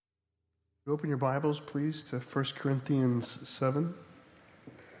Open your Bibles, please, to 1 Corinthians 7.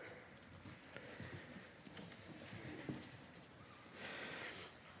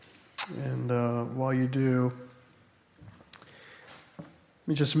 And while you do, let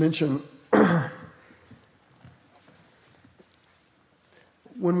me just mention,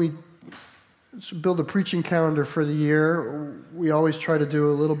 when we build a preaching calendar for the year, we always try to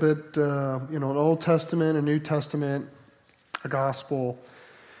do a little bit, an Old Testament, a New Testament, a Gospel,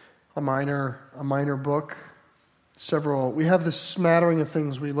 a minor book, several. We have this smattering of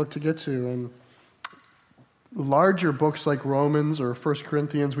things we look to get to, and larger books like Romans or 1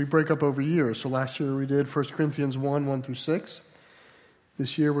 Corinthians, we break up over years. So last year we did 1 Corinthians 1 through 6.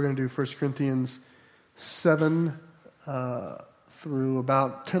 This year we're going to do 1 Corinthians 7 through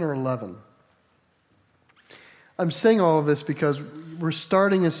about 10 or 11. I'm saying all of this because we're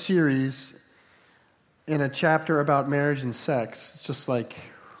starting a series in a chapter about marriage and sex. It's just like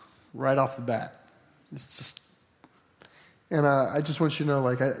right off the bat. I just want you to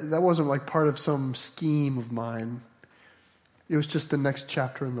know, that wasn't like part of some scheme of mine. It was just the next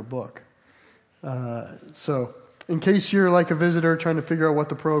chapter in the book. So, in case you're like a visitor trying to figure out what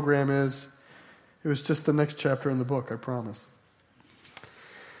the program is, it was just the next chapter in the book, I promise.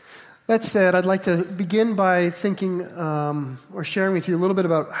 That said, I'd like to begin by thinking or sharing with you a little bit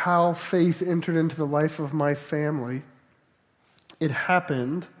about how faith entered into the life of my family. It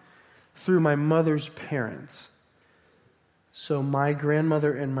happened through my mother's parents. So my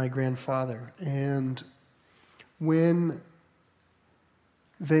grandmother and my grandfather. And when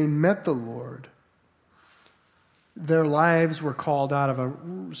they met the Lord, their lives were called out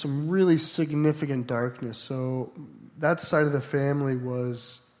of some really significant darkness. So that side of the family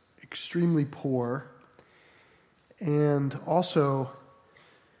was extremely poor and also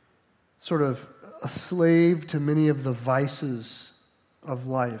sort of a slave to many of the vices of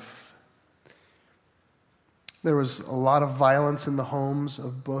life. There was a lot of violence in the homes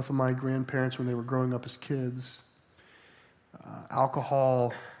of both of my grandparents when they were growing up as kids.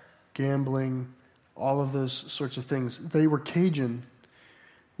 Alcohol, gambling, all of those sorts of things. They were Cajun,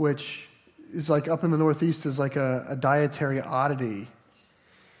 which is like up in the Northeast is like a dietary oddity.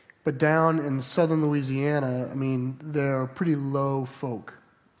 But down in southern Louisiana, they're pretty low folk,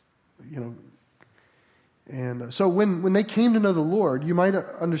 And so when they came to know the Lord, you might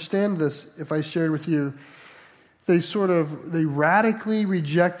understand this if I shared with you, they radically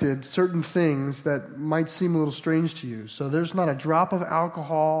rejected certain things that might seem a little strange to you. So there's not a drop of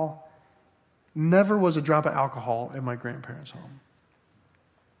alcohol, never was a drop of alcohol in my grandparents' home.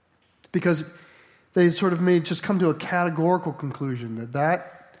 Because they sort of just come to a categorical conclusion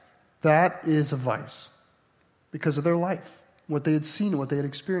that is a vice because of their life, what they had seen, what they had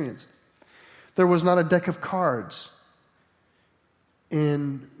experienced. There was not a deck of cards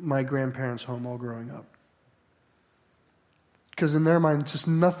in my grandparents' home all growing up. Because in their mind, just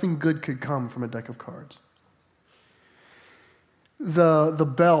nothing good could come from a deck of cards.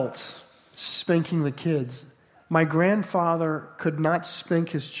 The belt, spanking the kids. My grandfather could not spank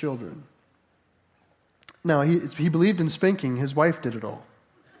his children. Now, he believed in spanking. His wife did it all.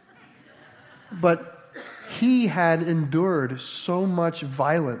 But he had endured so much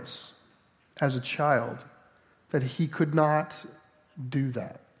violence as a child that he could not do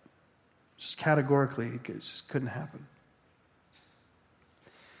that. Just categorically, it just couldn't happen.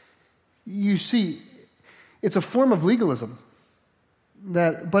 You see, it's a form of legalism,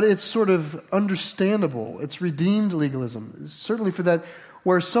 but it's sort of understandable. It's redeemed legalism. It's certainly for that,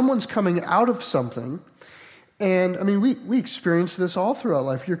 where someone's coming out of something, and we experience this all throughout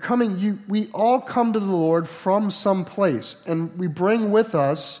life. We all come to the Lord from some place, and we bring with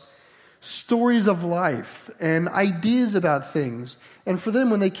us stories of life and ideas about things. And for them,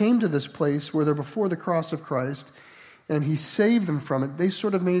 when they came to this place where they're before the cross of Christ, and He saved them from it, they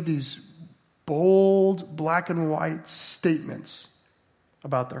sort of made these bold, black and white statements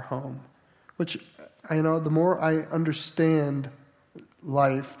about their home, which the more I understand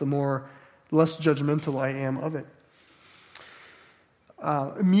life, the less judgmental I am of it.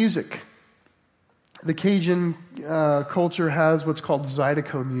 Music. The Cajun culture has what's called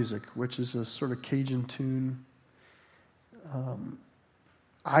Zydeco music, which is a sort of Cajun tune.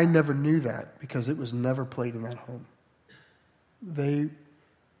 I never knew that because it was never played in that home. They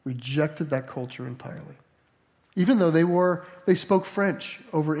rejected that culture entirely. Even though they spoke French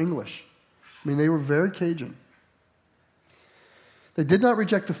over English. They were very Cajun. They did not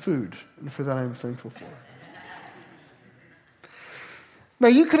reject the food, and for that I am thankful for. Now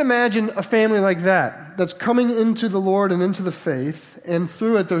you could imagine a family like that's coming into the Lord and into the faith, and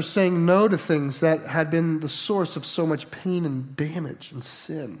through it they're saying no to things that had been the source of so much pain and damage and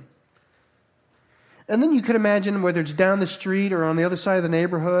sin. And then you could imagine, whether it's down the street or on the other side of the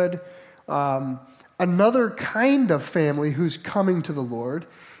neighborhood, another kind of family who's coming to the Lord.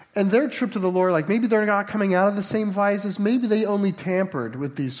 And their trip to the Lord, like maybe they're not coming out of the same vices. Maybe they only tampered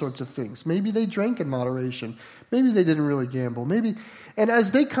with these sorts of things. Maybe they drank in moderation. Maybe they didn't really gamble. And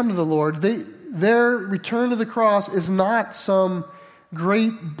as they come to the Lord, their return to the cross is not some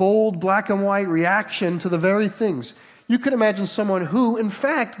great, bold, black and white reaction to the very things. You could imagine someone who, in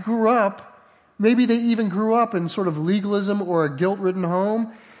fact, grew up, maybe they even grew up in sort of legalism or a guilt-ridden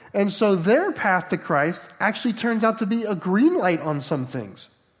home, and so their path to Christ actually turns out to be a green light on some things.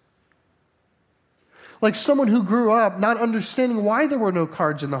 Like someone who grew up not understanding why there were no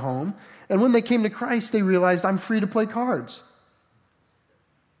cards in the home, and when they came to Christ, they realized, I'm free to play cards.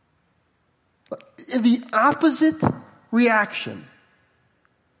 The opposite reaction,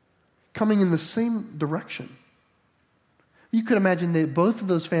 coming in the same direction. You could imagine that both of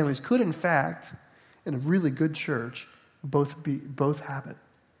those families could, in fact, in a really good church, both have it.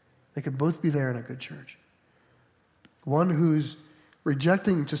 They could both be there in a good church. One who's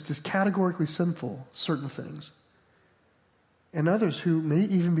rejecting just as categorically sinful certain things, and others who may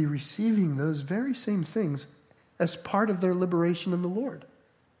even be receiving those very same things as part of their liberation in the Lord.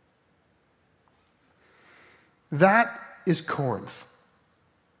 That is Corinth.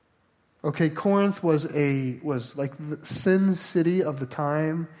 Okay, Corinth was like the sin city of the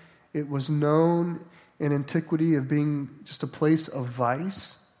time. It was known in antiquity of being just a place of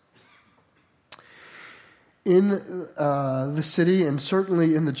vice. In the city, and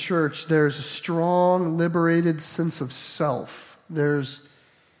certainly in the church, there's a strong, liberated sense of self. There's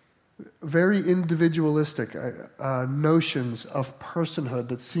very individualistic notions of personhood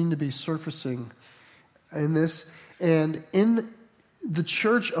that seem to be surfacing in this. And in the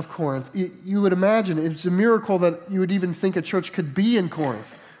church of Corinth, you would imagine it's a miracle that you would even think a church could be in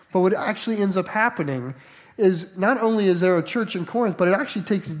Corinth. But what actually ends up happening is not only is there a church in Corinth, but it actually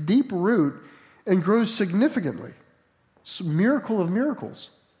takes deep root and grows significantly. It's a miracle of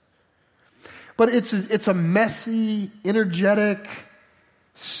miracles. But it's a messy, energetic,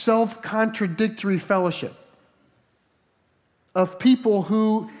 self-contradictory fellowship of people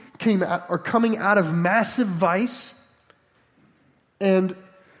who are coming out of massive vice, and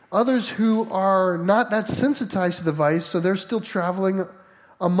others who are not that sensitized to the vice, so they're still traveling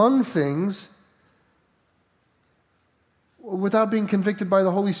among things without being convicted by the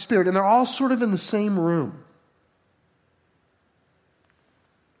Holy Spirit. And they're all sort of in the same room.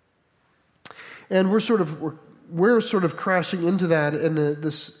 And we're sort of crashing into that in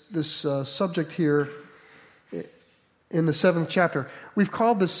this subject here in the 7th chapter. We've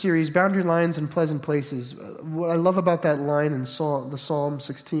called this series Boundary Lines and Pleasant Places. What I love about that line in the Psalm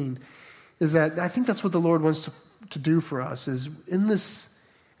 16 is that I think that's what the Lord wants to do for us, is in this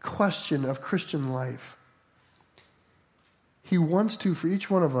question of Christian life, He wants to, for each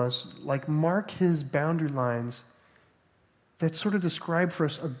one of us, like mark His boundary lines that sort of describe for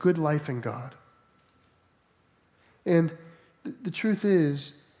us a good life in God. And the truth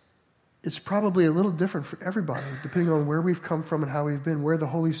is, it's probably a little different for everybody, depending on where we've come from and how we've been, where the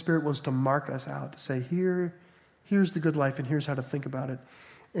Holy Spirit wants to mark us out, to say, here's the good life, and here's how to think about it.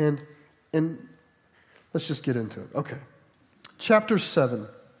 And let's just get into it. Okay. Chapter 7.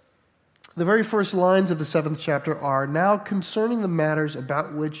 The very first lines of the 7th chapter are, now concerning the matters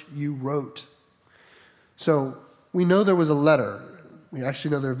about which you wrote. So we know there was a letter. We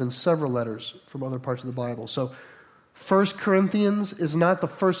actually know there have been several letters from other parts of the Bible. So 1 Corinthians is not the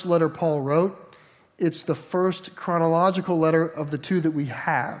first letter Paul wrote. It's the first chronological letter of the two that we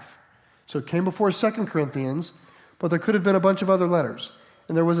have. So it came before 2 Corinthians, but there could have been a bunch of other letters.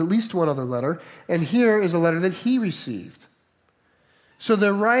 And there was at least one other letter. And here is a letter that he received. So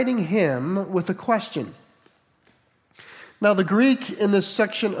they're writing him with a question. Now, the Greek in this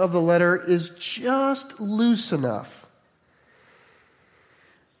section of the letter is just loose enough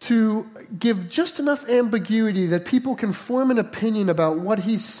to give just enough ambiguity that people can form an opinion about what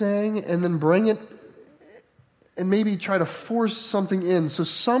he's saying and then bring it and maybe try to force something in. So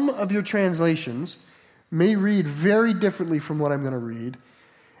some of your translations may read very differently from what I'm going to read,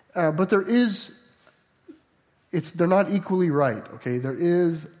 but they're not equally right, okay? There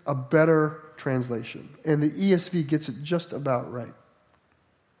is a better translation, and the ESV gets it just about right.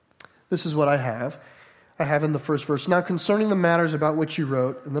 This is what I have. I have in the first verse, now concerning the matters about which you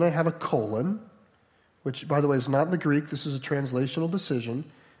wrote, and then I have a colon, which, by the way, is not in the Greek. This is a translational decision.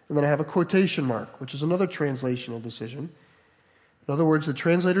 And then I have a quotation mark, which is another translational decision. In other words, the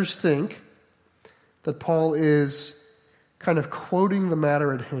translators think that Paul is kind of quoting the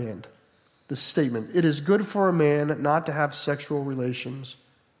matter at hand. This statement, it is good for a man not to have sexual relations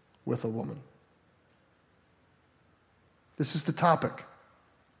with a woman. This is the topic.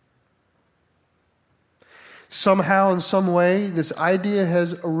 Somehow, in some way, this idea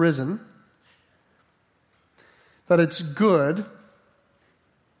has arisen that it's good,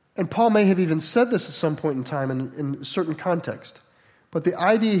 and Paul may have even said this at some point in time in a certain context, but the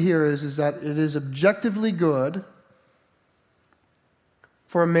idea here is that it is objectively good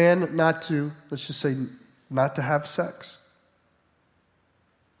for a man not to, let's just say, not to have sex,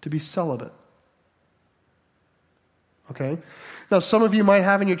 to be celibate. Okay? Now, some of you might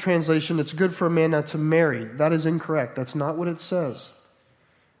have in your translation, it's good for a man not to marry. That is incorrect. That's not what it says.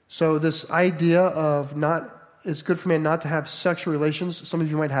 So this idea of it's good for a man not to have sexual relations, some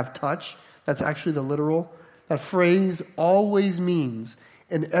of you might have touch. That's actually the literal. That phrase always means,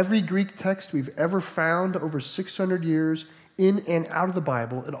 in every Greek text we've ever found over 600 years, in and out of the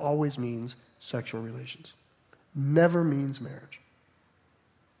Bible, it always means sexual relations. Never means marriage.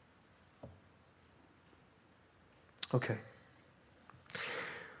 Okay.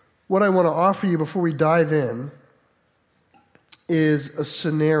 What I want to offer you before we dive in is a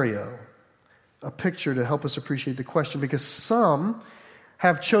scenario, a picture to help us appreciate the question, because some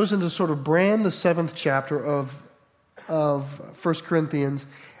have chosen to sort of brand the 7th chapter of 1 Corinthians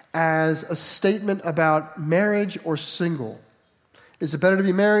as a statement about marriage or single. Is it better to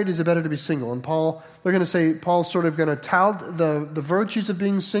be married? Is it better to be single? And they're going to say, Paul's sort of going to tout the virtues of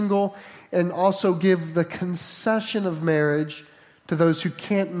being single and also give the concession of marriage to those who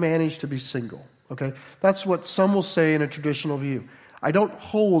can't manage to be single. Okay? That's what some will say in a traditional view. I don't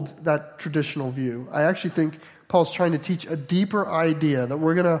hold that traditional view. I actually think Paul's trying to teach a deeper idea that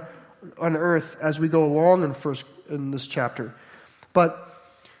we're going to unearth as we go along in this chapter. But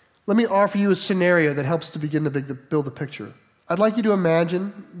let me offer you a scenario that helps to begin to build a picture. I'd like you to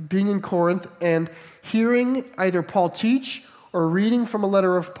imagine being in Corinth and hearing either Paul teach or reading from a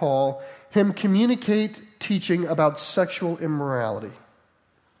letter of Paul, him communicate teaching about sexual immorality.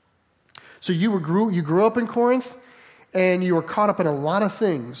 So you grew up in Corinth, and you were caught up in a lot of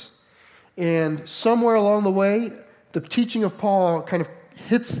things. And somewhere along the way, the teaching of Paul kind of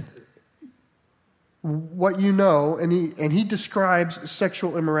hits what you know, and he describes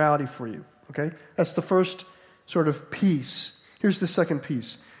sexual immorality for you. Okay? That's the first sort of piece. Here's the second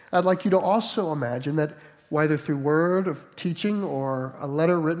piece. I'd like you to also imagine that whether through word of teaching or a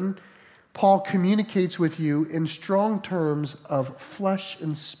letter written, Paul communicates with you in strong terms of flesh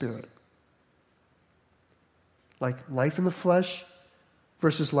and spirit. Like life in the flesh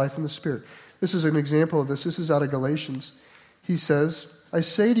versus life in the spirit. This is an example of this. This is out of Galatians. He says, I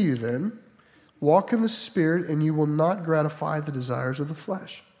say to you then, walk in the spirit and you will not gratify the desires of the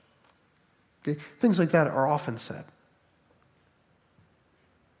flesh. Okay? Things like that are often said.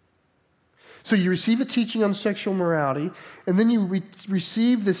 So you receive a teaching on sexual morality, and then you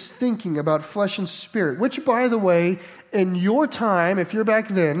receive this thinking about flesh and spirit, which, by the way, in your time, if you're back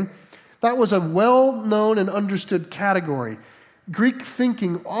then, that was a well-known and understood category. Greek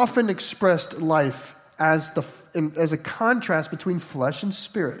thinking often expressed life as a contrast between flesh and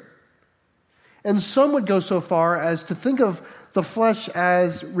spirit. And some would go so far as to think of the flesh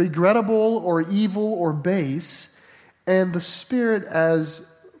as regrettable or evil or base, and the spirit as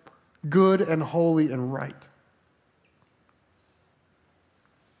good and holy and right.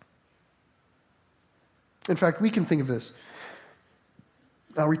 In fact, we can think of this.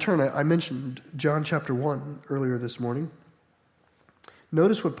 I'll return. I mentioned John chapter 1 earlier this morning.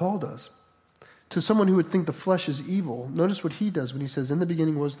 Notice what Paul does. To someone who would think the flesh is evil, notice what he does when he says, in the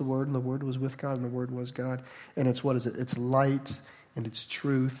beginning was the Word, and the Word was with God, and the Word was God. And it's what is it? It's light and it's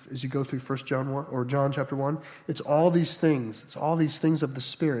truth. As you go through 1 John 1 or John chapter 1, it's all these things. It's all these things of the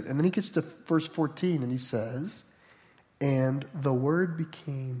Spirit. And then he gets to verse 14 and he says, and the Word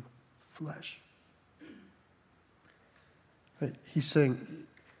became flesh. Right? He's saying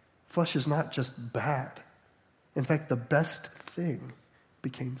flesh is not just bad. In fact, the best thing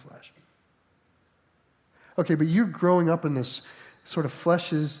became flesh. Okay, but you're growing up in this sort of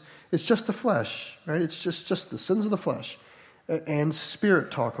it's just the flesh, right? It's just the sins of the flesh and spirit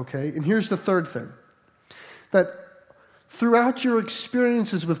talk, okay? And here's the third thing. That throughout your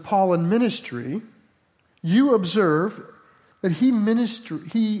experiences with Paul in ministry, you observe that he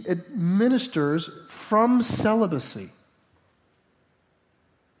administers from celibacy.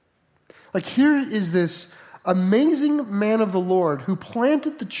 Like here is this amazing man of the Lord who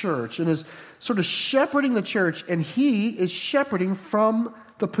planted the church and is sort of shepherding the church, and he is shepherding from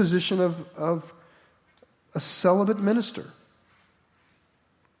the position of a celibate minister.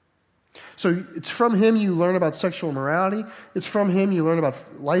 So it's from him you learn about sexual morality. It's from him you learn about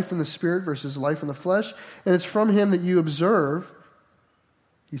life in the spirit versus life in the flesh. And it's from him that you observe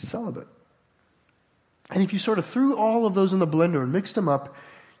he's celibate. And if you sort of threw all of those in the blender and mixed them up,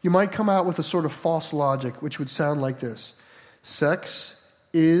 you might come out with a sort of false logic, which would sound like this. Sex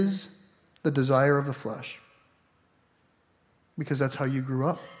is the desire of the flesh. Because that's how you grew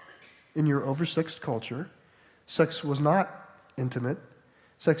up. In your oversexed culture, sex was not intimate.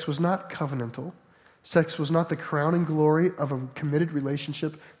 Sex was not covenantal. Sex was not the crowning glory of a committed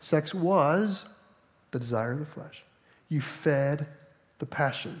relationship. Sex was the desire of the flesh. You fed the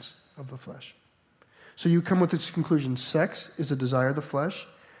passions of the flesh. So you come with this conclusion. Sex is a desire of the flesh.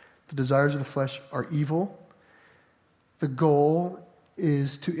 The desires of the flesh are evil. The goal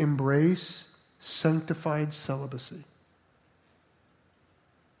is to embrace sanctified celibacy.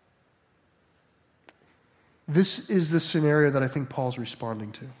 This is the scenario that I think Paul's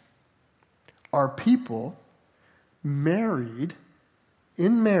responding to. Are people married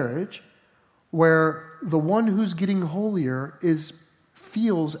in marriage where the one who's getting holier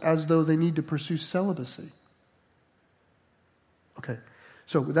feels as though they need to pursue celibacy? Okay,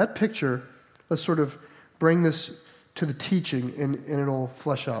 so with that picture, let's sort of bring this to the teaching and it'll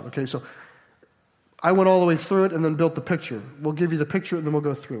flesh out. Okay, so I went all the way through it and then built the picture. We'll give you the picture and then we'll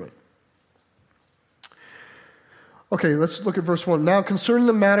go through it. Okay, let's look at verse 1. Now, concerning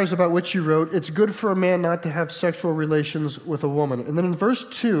the matters about which you wrote, it's good for a man not to have sexual relations with a woman. And then in verse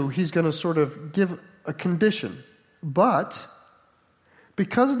 2, he's going to sort of give a condition. But,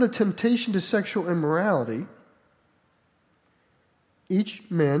 because of the temptation to sexual immorality,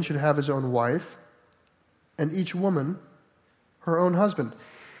 each man should have his own wife, and each woman her own husband.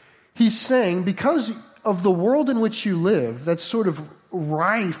 He's saying, because of the world in which you live, that's sort of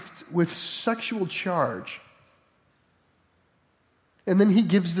rife with sexual charge. And then he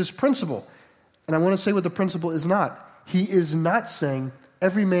gives this principle. And I want to say what the principle is not. He is not saying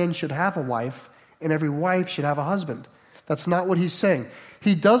every man should have a wife and every wife should have a husband. That's not what he's saying.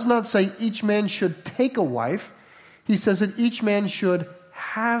 He does not say each man should take a wife. He says that each man should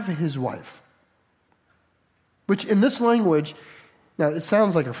have his wife. Which in this language, now it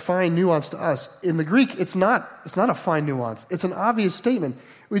sounds like a fine nuance to us. In the Greek, it's not a fine nuance. It's an obvious statement.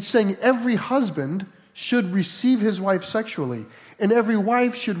 It's saying every husband should receive his wife sexually, and every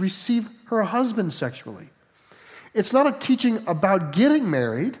wife should receive her husband sexually. It's not a teaching about getting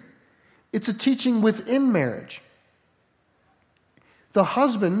married. It's a teaching within marriage. The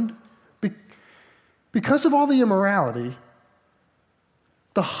husband, because of all the immorality,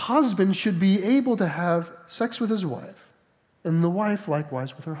 the husband should be able to have sex with his wife, and the wife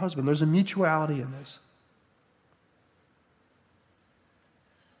likewise with her husband. There's a mutuality in this.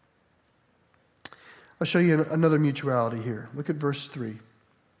 I'll show you another mutuality here. Look at verse 3.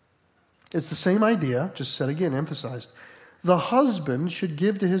 It's the same idea, just said again, emphasized. The husband should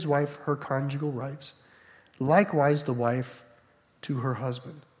give to his wife her conjugal rights, likewise the wife to her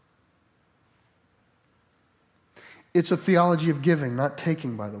husband. It's a theology of giving, not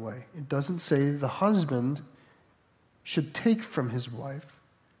taking, by the way. It doesn't say the husband should take from his wife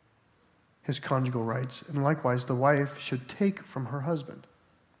his conjugal rights, and likewise the wife should take from her husband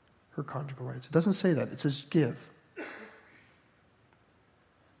her conjugal rights. It doesn't say that. It says give.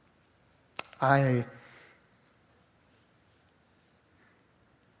 In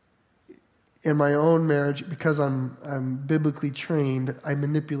my own marriage, because I'm biblically trained, I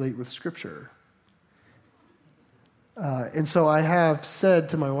manipulate with Scripture. And so I have said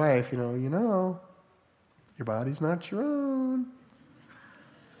to my wife, you know, your body's not your own.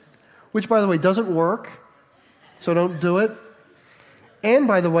 Which, by the way, doesn't work, so don't do it. And,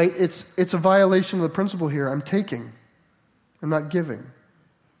 by the way, it's a violation of the principle here. I'm taking. I'm not giving.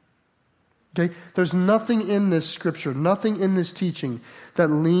 Okay? There's nothing in this Scripture, nothing in this teaching that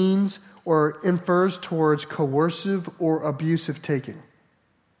leans or infers towards coercive or abusive taking.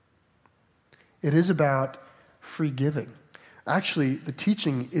 It is about free giving. Actually, the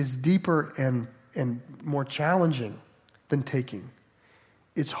teaching is deeper and more challenging than taking.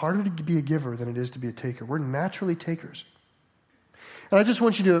 It's harder to be a giver than it is to be a taker. We're naturally takers. And I just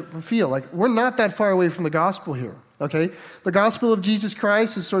want you to feel like we're not that far away from the gospel here, okay? The gospel of Jesus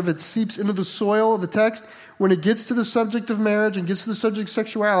Christ is sort of, it seeps into the soil of the text. When it gets to the subject of marriage and gets to the subject of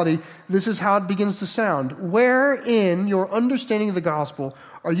sexuality, this is how it begins to sound. Where in your understanding of the gospel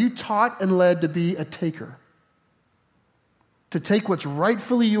are you taught and led to be a taker? To take what's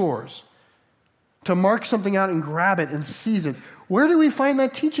rightfully yours, to mark something out and grab it and seize it. Where do we find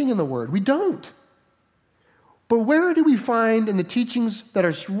that teaching in the Word? We don't. But where do we find in the teachings that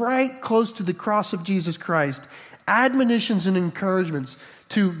are right close to the cross of Jesus Christ admonitions and encouragements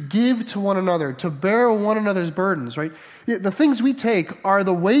to give to one another, to bear one another's burdens, right? The things we take are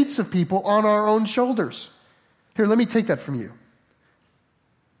the weights of people on our own shoulders. Here, let me take that from you.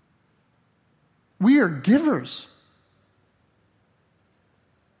 We are givers.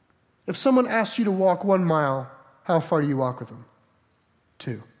 If someone asks you to walk 1 mile, how far do you walk with them?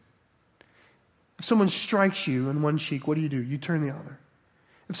 2. If someone strikes you in one cheek, what do? You turn the other.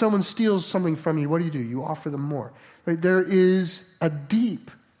 If someone steals something from you, what do? You offer them more. Right? There is a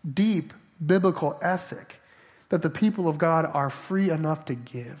deep, deep biblical ethic that the people of God are free enough to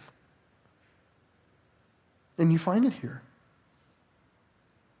give. And you find it here.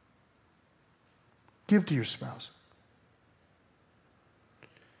 Give to your spouse.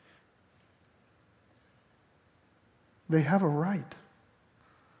 They have a right.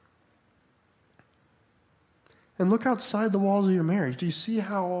 And look outside the walls of your marriage. Do you see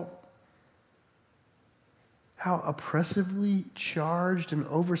how oppressively charged and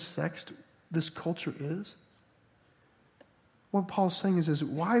oversexed this culture is? What Paul's saying is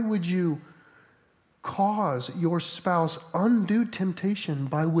why would you cause your spouse undue temptation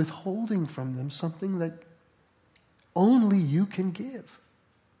by withholding from them something that only you can give?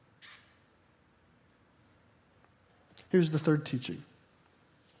 Here's the third teaching.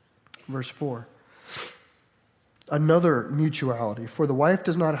 Verse 4. Another mutuality. For the wife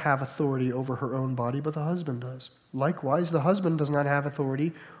does not have authority over her own body, but the husband does. Likewise, the husband does not have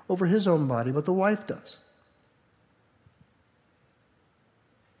authority over his own body, but the wife does.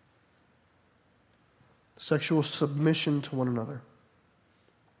 Sexual submission to one another.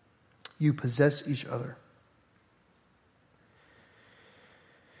 You possess each other.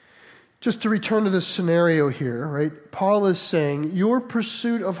 Just to return to this scenario here, right? Paul is saying your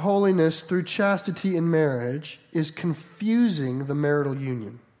pursuit of holiness through chastity in marriage is confusing the marital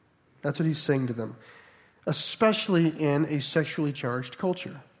union. That's what he's saying to them, especially in a sexually charged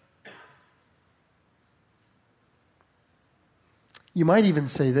culture. You might even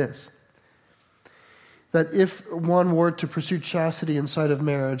say this, that if one were to pursue chastity inside of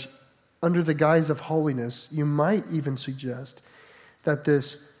marriage under the guise of holiness, you might even suggest that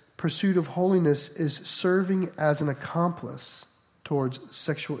this pursuit of holiness is serving as an accomplice towards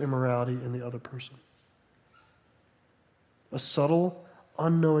sexual immorality in the other person. A subtle,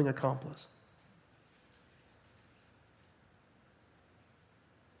 unknowing accomplice.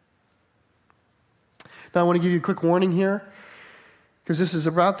 Now I want to give you a quick warning here, because this is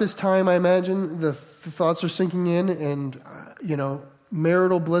about this time, I imagine, the thoughts are sinking in, and,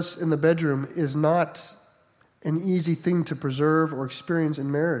 marital bliss in the bedroom is not an easy thing to preserve or experience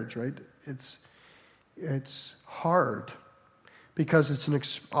in marriage, right? It's hard because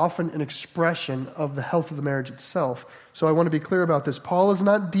it's often an expression of the health of the marriage itself. So I want to be clear about this. Paul is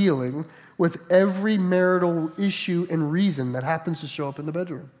not dealing with every marital issue and reason that happens to show up in the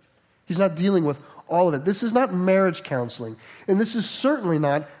bedroom. He's not dealing with all of it. This is not marriage counseling. And this is certainly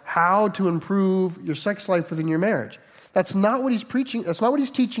not how to improve your sex life within your marriage. That's not what he's preaching. That's not what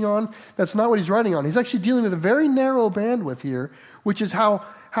he's teaching on. That's not what he's writing on. He's actually dealing with a very narrow bandwidth here, which is how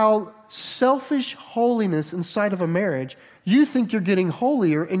selfish holiness inside of a marriage, you think you're getting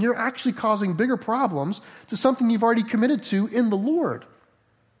holier and you're actually causing bigger problems to something you've already committed to in the Lord.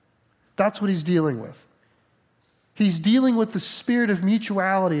 That's what he's dealing with. He's dealing with the spirit of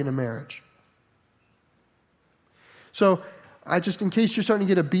mutuality in a marriage. So, in case you're starting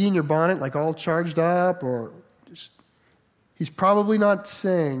to get a bee in your bonnet, like all charged up, or he's probably not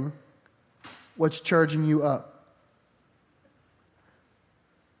saying what's charging you up.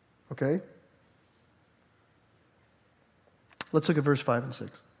 Okay? Let's look at verse 5 and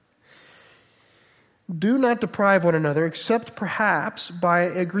 6. Do not deprive one another, except perhaps by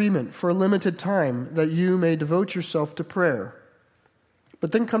agreement for a limited time, that you may devote yourself to prayer.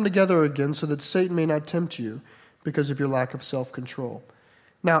 But then come together again so that Satan may not tempt you because of your lack of self-control.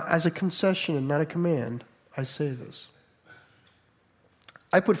 Now, as a concession and not a command, I say this.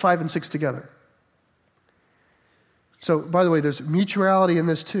 I put 5 and 6 together. So, by the way, there's mutuality in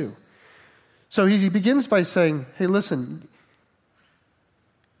this too. So he begins by saying, hey, listen,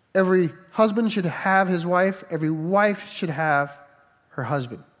 every husband should have his wife, every wife should have her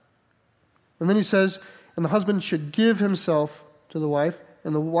husband. And then he says, and the husband should give himself to the wife,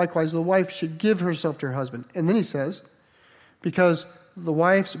 and likewise the wife should give herself to her husband. And then he says, because the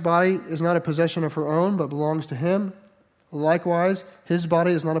wife's body is not a possession of her own, but belongs to him, likewise, his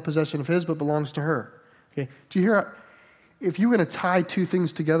body is not a possession of his, but belongs to her. Okay? Do you hear? If you're going to tie two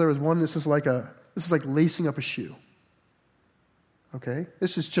things together as one, this is like lacing up a shoe. Okay?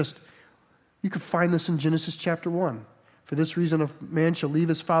 This is just, you could find this in Genesis chapter 1. For this reason, a man shall leave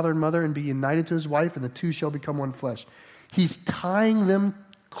his father and mother and be united to his wife, and the two shall become one flesh. He's tying them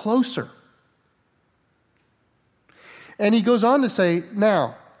closer. And he goes on to say,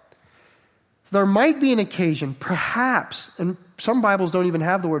 now, there might be an occasion, perhaps, and some Bibles don't even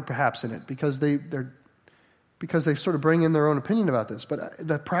have the word perhaps in it because they sort of bring in their own opinion about this, but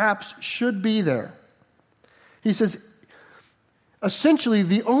that perhaps should be there. He says, essentially,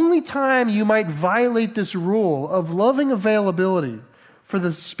 the only time you might violate this rule of loving availability for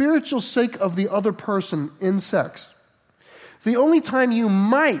the spiritual sake of the other person in sex, the only time you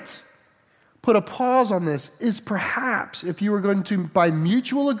might put a pause on this is perhaps if you were going to, by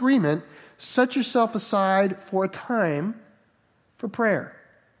mutual agreement, set yourself aside for a time for prayer.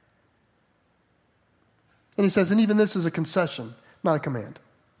 And he says, and even this is a concession, not a command.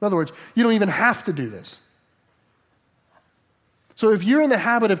 In other words, you don't even have to do this. So if you're in the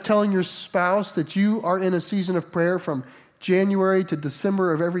habit of telling your spouse that you are in a season of prayer from January to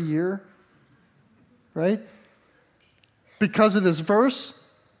December of every year, right? Because of this verse,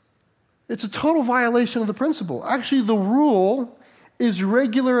 it's a total violation of the principle. Actually, the rule is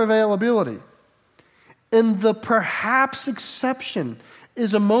regular availability. And the perhaps exception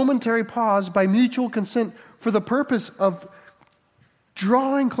is a momentary pause by mutual consent for the purpose of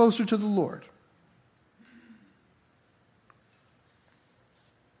drawing closer to the Lord.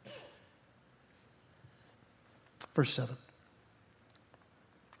 Verse 7.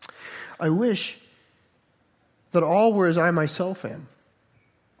 I wish that all were as I myself am.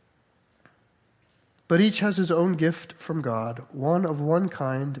 But each has his own gift from God, one of one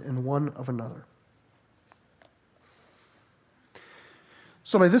kind and one of another.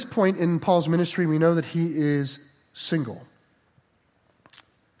 So by this point in Paul's ministry, we know that he is single.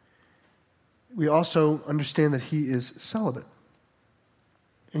 We also understand that he is celibate.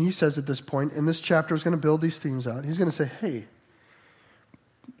 And he says at this point, and this chapter is going to build these themes out, he's going to say, hey,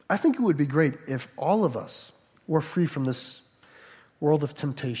 I think it would be great if all of us were free from this world of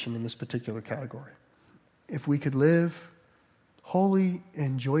temptation in this particular category. If we could live holy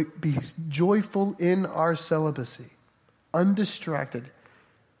and be joyful in our celibacy, undistracted.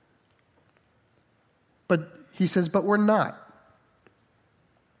 But he says, but we're not.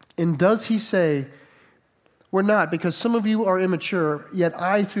 And does he say, we're not, because some of you are immature, yet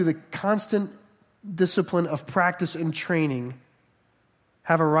I, through the constant discipline of practice and training,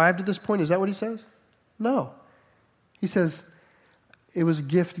 have arrived at this point? Is that what he says? No. He says, it was a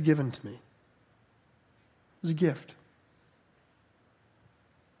gift given to me. It was a gift.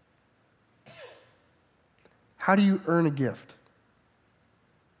 How do you earn a gift?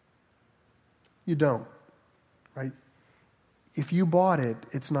 You don't, right? If you bought it,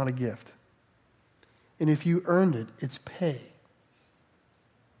 it's not a gift. And if you earned it, it's pay.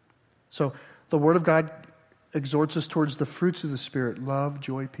 So the Word of God exhorts us towards the fruits of the Spirit: love,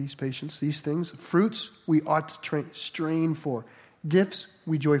 joy, peace, patience, these things. Fruits we ought to strain for. Gifts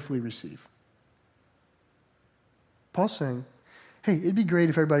we joyfully receive. Paul's saying, hey, it'd be great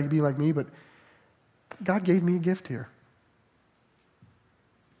if everybody could be like me, but God gave me a gift here.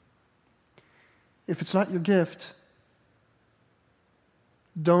 If it's not your gift,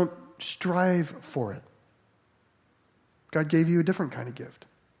 don't strive for it. God gave you a different kind of gift.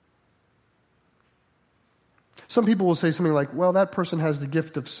 Some people will say something like, well, that person has the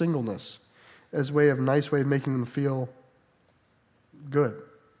gift of singleness as a nice way of making them feel good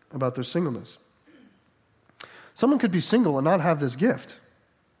about their singleness. Someone could be single and not have this gift.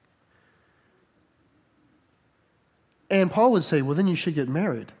 And Paul would say, well, then you should get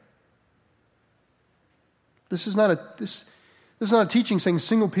married. This is not a teaching saying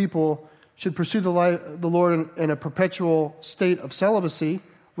single people should pursue the Lord in a perpetual state of celibacy.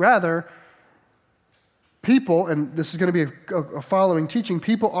 Rather, people, and this is going to be a following teaching,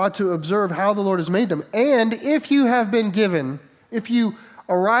 people ought to observe how the Lord has made them. And if you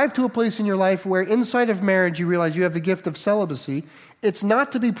arrive to a place in your life where inside of marriage you realize you have the gift of celibacy, it's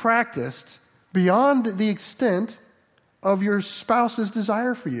not to be practiced beyond the extent of your spouse's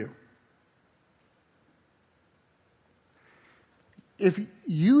desire for you. If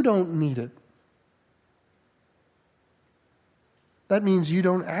you don't need it, that means you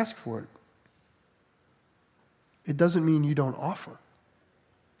don't ask for it. It doesn't mean you don't offer.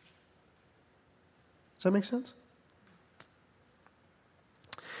 Does that make sense?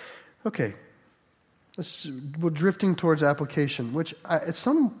 Okay. We're drifting towards application, which at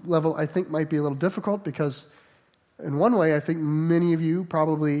some level I think might be a little difficult because in one way I think many of you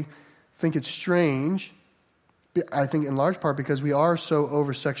probably think it's strange. I think in large part because we are so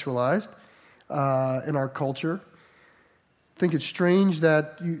over-sexualized in our culture. I think it's strange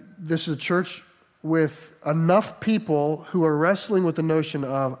that this is a church with enough people who are wrestling with the notion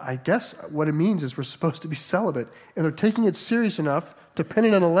of, I guess what it means is we're supposed to be celibate. And they're taking it serious enough to pen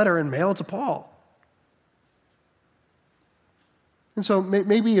it in a letter and mail it to Paul. And so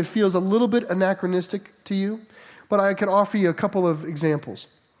maybe it feels a little bit anachronistic to you, but I could offer you a couple of examples,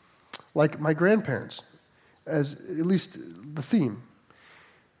 like my grandparents, as at least the theme.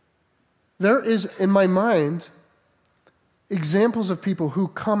 There is, in my mind, examples of people who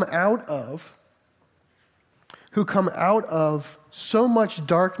come out of so much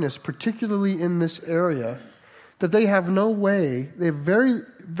darkness, particularly in this area, that they have no way, they're very,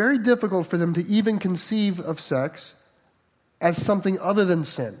 very difficult for them to even conceive of sex as something other than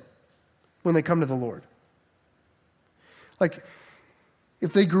sin when they come to the Lord. Like,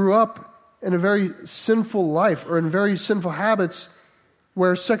 if they grew up in a very sinful life or in very sinful habits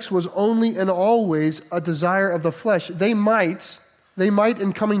where sex was only and always a desire of the flesh, they might,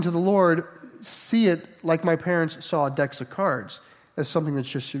 in coming to the Lord, see it like my parents saw decks of cards as something that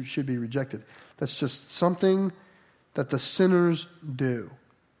just should be rejected. That's just something that the sinners do.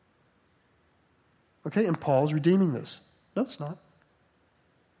 Okay, and Paul's redeeming this. No, it's not.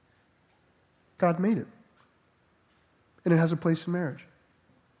 God made it. And it has a place in marriage.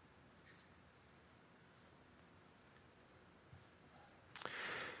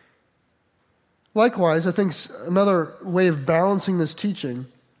 Likewise, I think another way of balancing this teaching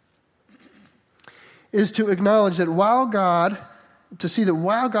is to acknowledge that while God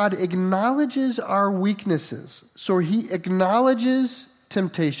acknowledges our weaknesses, so he acknowledges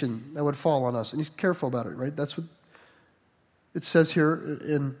temptation that would fall on us, and he's careful about it, right? That's what it says here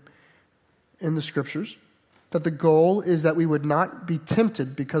in the scriptures, that the goal is that we would not be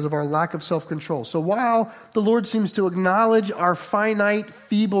tempted because of our lack of self-control. So while the Lord seems to acknowledge our finite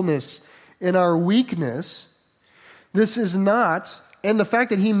feebleness in our weakness, this is not, and the fact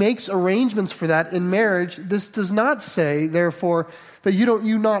that he makes arrangements for that in marriage, this does not say, therefore, that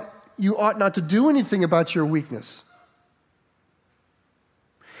you ought not to do anything about your weakness.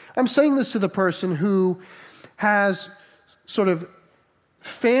 I'm saying this to the person who has sort of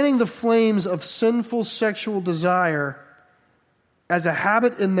fanning the flames of sinful sexual desire as a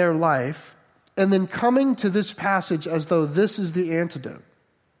habit in their life, and then coming to this passage as though this is the antidote.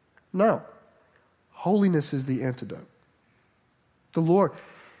 No. Holiness is the antidote. The Lord.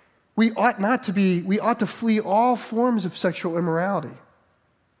 We ought to flee all forms of sexual immorality.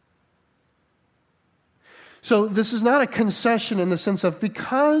 So this is not a concession in the sense of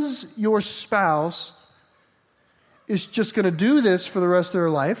because your spouse is just going to do this for the rest of their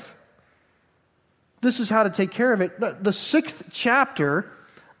life, this is how to take care of it. The 6th chapter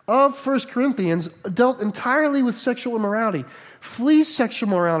of 1 Corinthians dealt entirely with sexual immorality. Flee sexual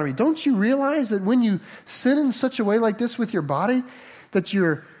immorality. Don't you realize that when you sin in such a way like this with your body, that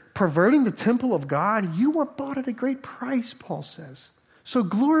you're perverting the temple of God? You were bought at a great price, Paul says. So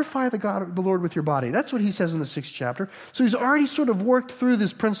glorify the Lord with your body. That's what he says in the 6th chapter. So he's already sort of worked through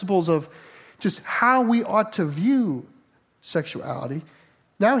these principles of just how we ought to view sexuality.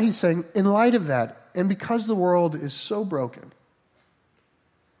 Now he's saying, in light of that, and because the world is so broken,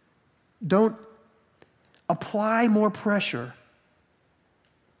 don't apply more pressure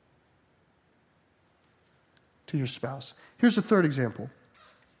to your spouse. Here's a third example.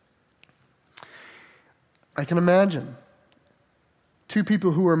 I can imagine two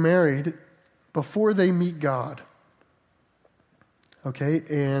people who are married before they meet God, okay,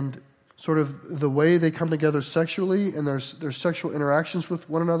 and sort of the way they come together sexually and their sexual interactions with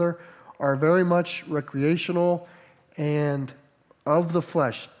one another are very much recreational and of the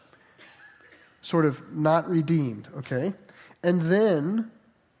flesh, sort of not redeemed, okay? And then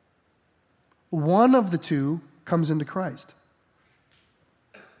one of the two comes into Christ.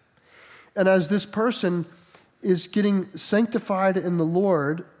 And as this person is getting sanctified in the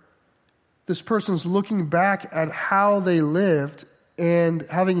Lord, this person's looking back at how they lived and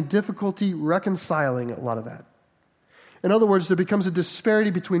having difficulty reconciling a lot of that. In other words, there becomes a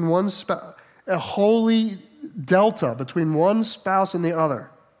disparity between one spouse, a holy delta between one spouse and the other.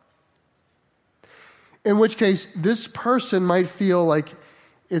 In which case, this person might feel like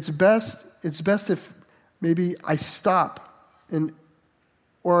it's best if maybe I stop,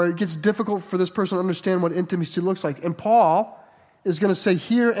 or it gets difficult for this person to understand what intimacy looks like. And Paul is going to say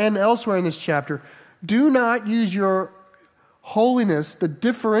here and elsewhere in this chapter, do not use your holiness, the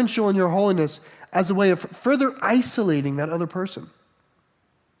differential in your holiness, as a way of further isolating that other person.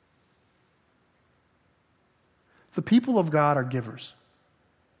 The people of God are givers.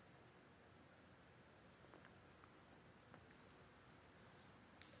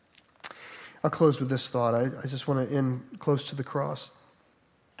 I'll close with this thought. I just want to end close to the cross.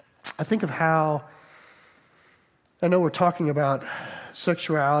 I think of how, I know we're talking about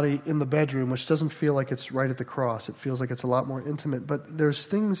sexuality in the bedroom, which doesn't feel like it's right at the cross. It feels like it's a lot more intimate. But there's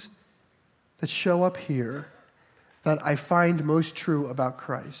things that show up here that I find most true about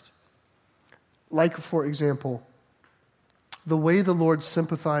Christ. Like, for example, the way the Lord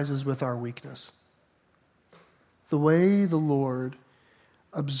sympathizes with our weakness. The way the Lord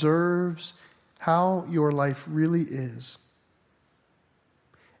observes how your life really is.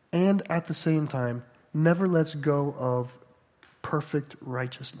 And at the same time, never lets go of perfect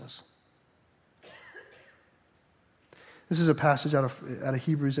righteousness. This is a passage out of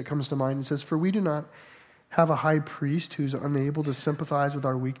Hebrews that comes to mind. It says, "For we do not have a high priest who's unable to sympathize with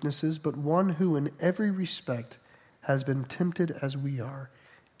our weaknesses, but one who in every respect has been tempted as we are,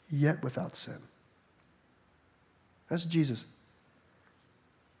 yet without sin." That's Jesus.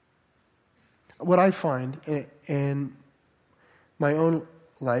 What I find in my own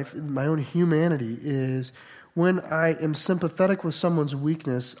life, in my own humanity, is when I am sympathetic with someone's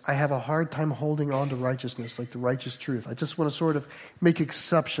weakness, I have a hard time holding on to righteousness, like the righteous truth. I just want to sort of make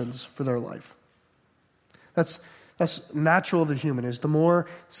exceptions for their life. That's natural of the human, is the more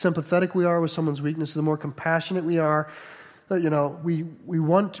sympathetic we are with someone's weakness, the more compassionate we are.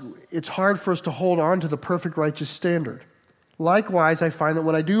 It's hard for us to hold on to the perfect righteous standard. Likewise, I find that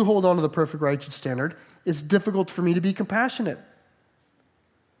when I do hold on to the perfect righteous standard, it's difficult for me to be compassionate.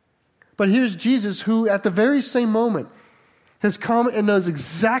 But here's Jesus, who at the very same moment has come and knows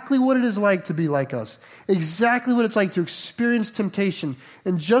exactly what it is like to be like us, exactly what it's like to experience temptation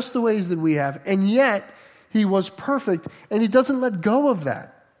in just the ways that we have, and yet he was perfect, and he doesn't let go of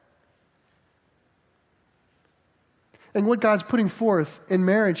that. And what God's putting forth in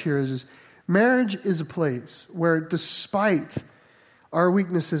marriage here is marriage is a place where, despite our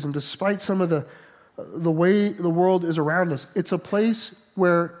weaknesses and despite some of the way the world is around us, it's a place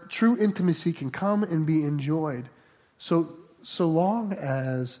where true intimacy can come and be enjoyed, so long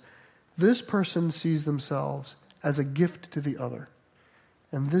as this person sees themselves as a gift to the other,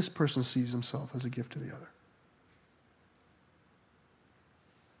 and this person sees himself as a gift to the other.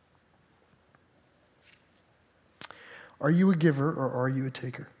 Are you a giver or are you a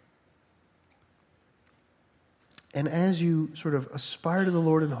taker? And as you sort of aspire to the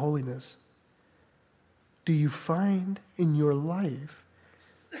Lord in holiness, do you find in your life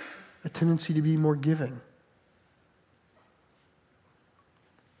a tendency to be more giving?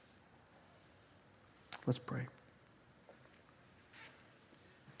 Let's pray.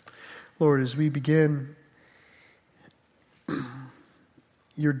 Lord, as we begin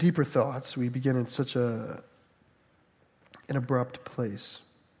your deeper thoughts, we begin in such an abrupt place.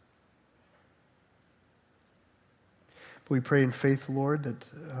 But we pray in faith, Lord, that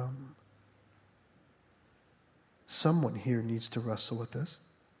someone here needs to wrestle with this.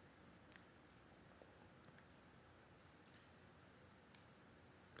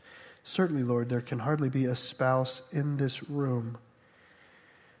 Certainly, Lord, there can hardly be a spouse in this room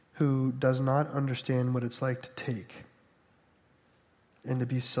who does not understand what it's like to take and to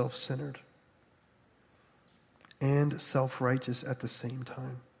be self-centered and self-righteous at the same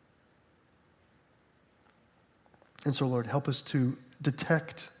time. And so, Lord, help us to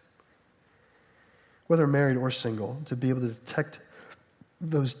detect, whether married or single, to be able to detect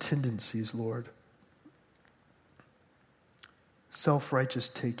those tendencies, Lord. Self-righteous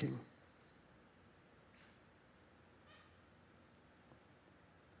taking.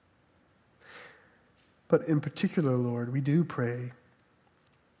 But in particular, Lord, we do pray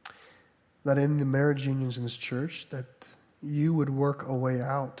that in the marriage unions in this church, that you would work a way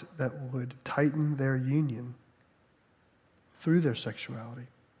out that would tighten their union through their sexuality.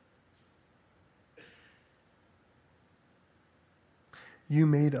 You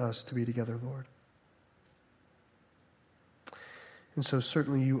made us to be together, Lord. And so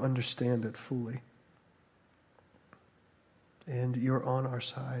certainly you understand it fully. And you're on our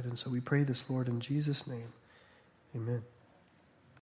side. And so we pray this, Lord, in Jesus' name. Amen.